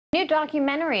New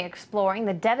documentary exploring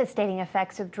the devastating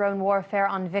effects of drone warfare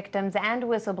on victims and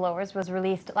whistleblowers was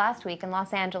released last week in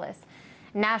Los Angeles.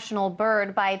 National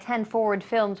Bird by 10 Forward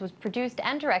Films was produced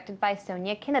and directed by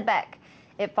Sonia Kinnebeck.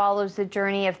 It follows the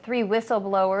journey of 3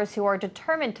 whistleblowers who are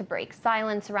determined to break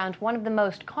silence around one of the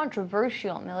most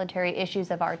controversial military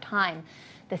issues of our time,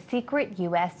 the secret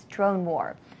U.S. drone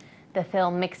war. The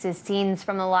film mixes scenes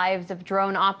from the lives of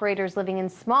drone operators living in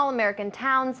small American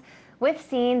towns with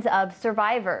scenes of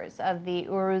survivors of the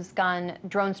Uruzgan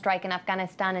drone strike in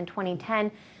Afghanistan in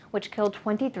 2010, which killed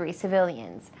 23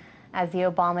 civilians. As the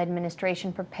Obama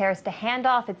administration prepares to hand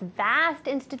off its vast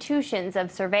institutions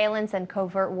of surveillance and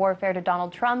covert warfare to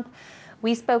Donald Trump,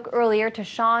 we spoke earlier to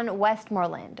Sean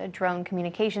Westmoreland, a drone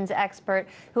communications expert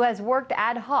who has worked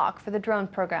ad hoc for the drone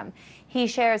program. He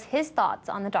shares his thoughts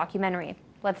on the documentary.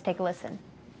 Let's take a listen.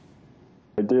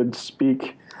 I did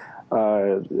speak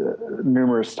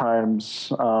numerous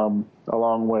times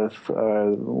along with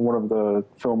one of the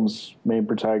film's main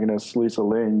protagonists, Lisa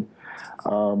Ling,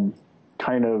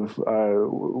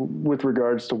 with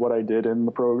regards to what I did in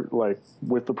the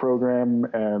with the program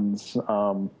and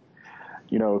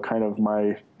kind of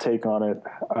my take on it.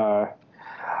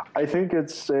 I think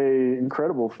it's an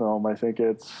incredible film. I think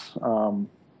it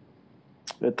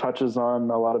touches on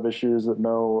a lot of issues that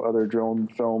no other drone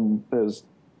film has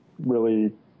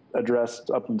really addressed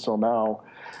up until now,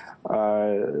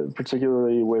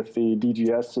 particularly with the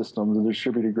DGS systems, the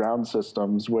distributed ground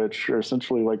systems, which are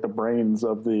essentially like the brains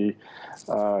of the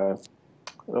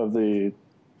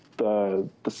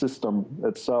system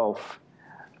itself,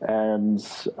 and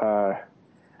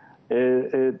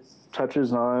it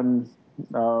touches on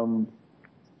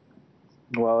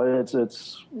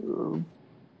it's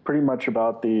pretty much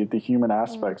about the human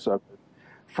aspects of it,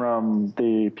 from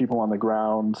the people on the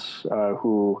ground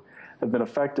who have been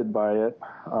affected by it,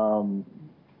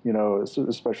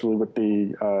 especially with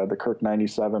the Kirk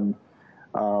 97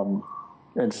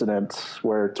 incident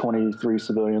where 23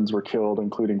 civilians were killed,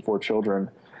 including 4 children,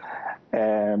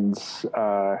 and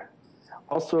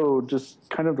also just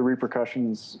kind of the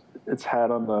repercussions it's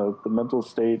had on the mental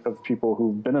state of people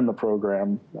who've been in the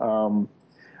program.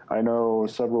 I know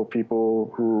several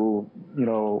people who,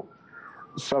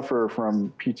 suffer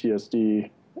from PTSD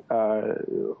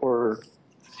or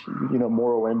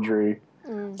moral injury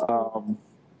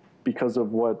because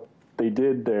of what they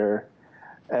did there,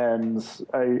 and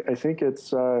I think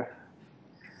it's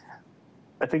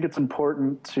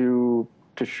important to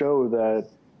show that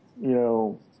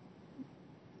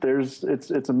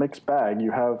it's a mixed bag.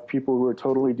 You have people who are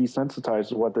totally desensitized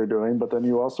to what they're doing, but then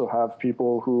you also have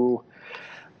people who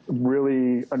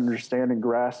really understand and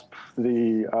grasp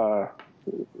the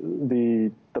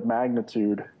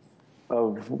magnitude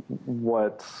of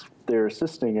what they're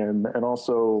assisting in, and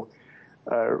also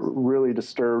really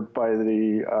disturbed by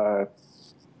the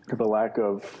lack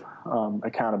of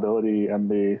accountability and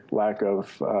the lack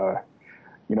of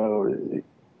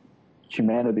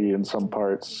humanity in some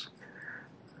parts.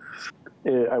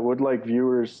 I would like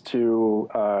viewers to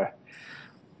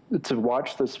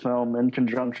watch this film in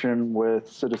conjunction with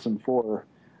Citizen4,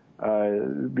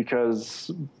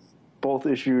 because both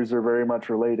issues are very much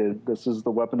related. This is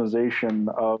the weaponization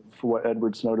of what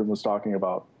Edward Snowden was talking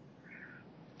about.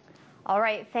 All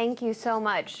right, thank you so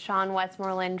much, Sean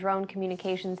Westmoreland, drone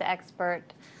communications expert.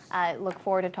 Look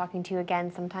forward to talking to you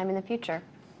again sometime in the future.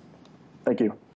 Thank you.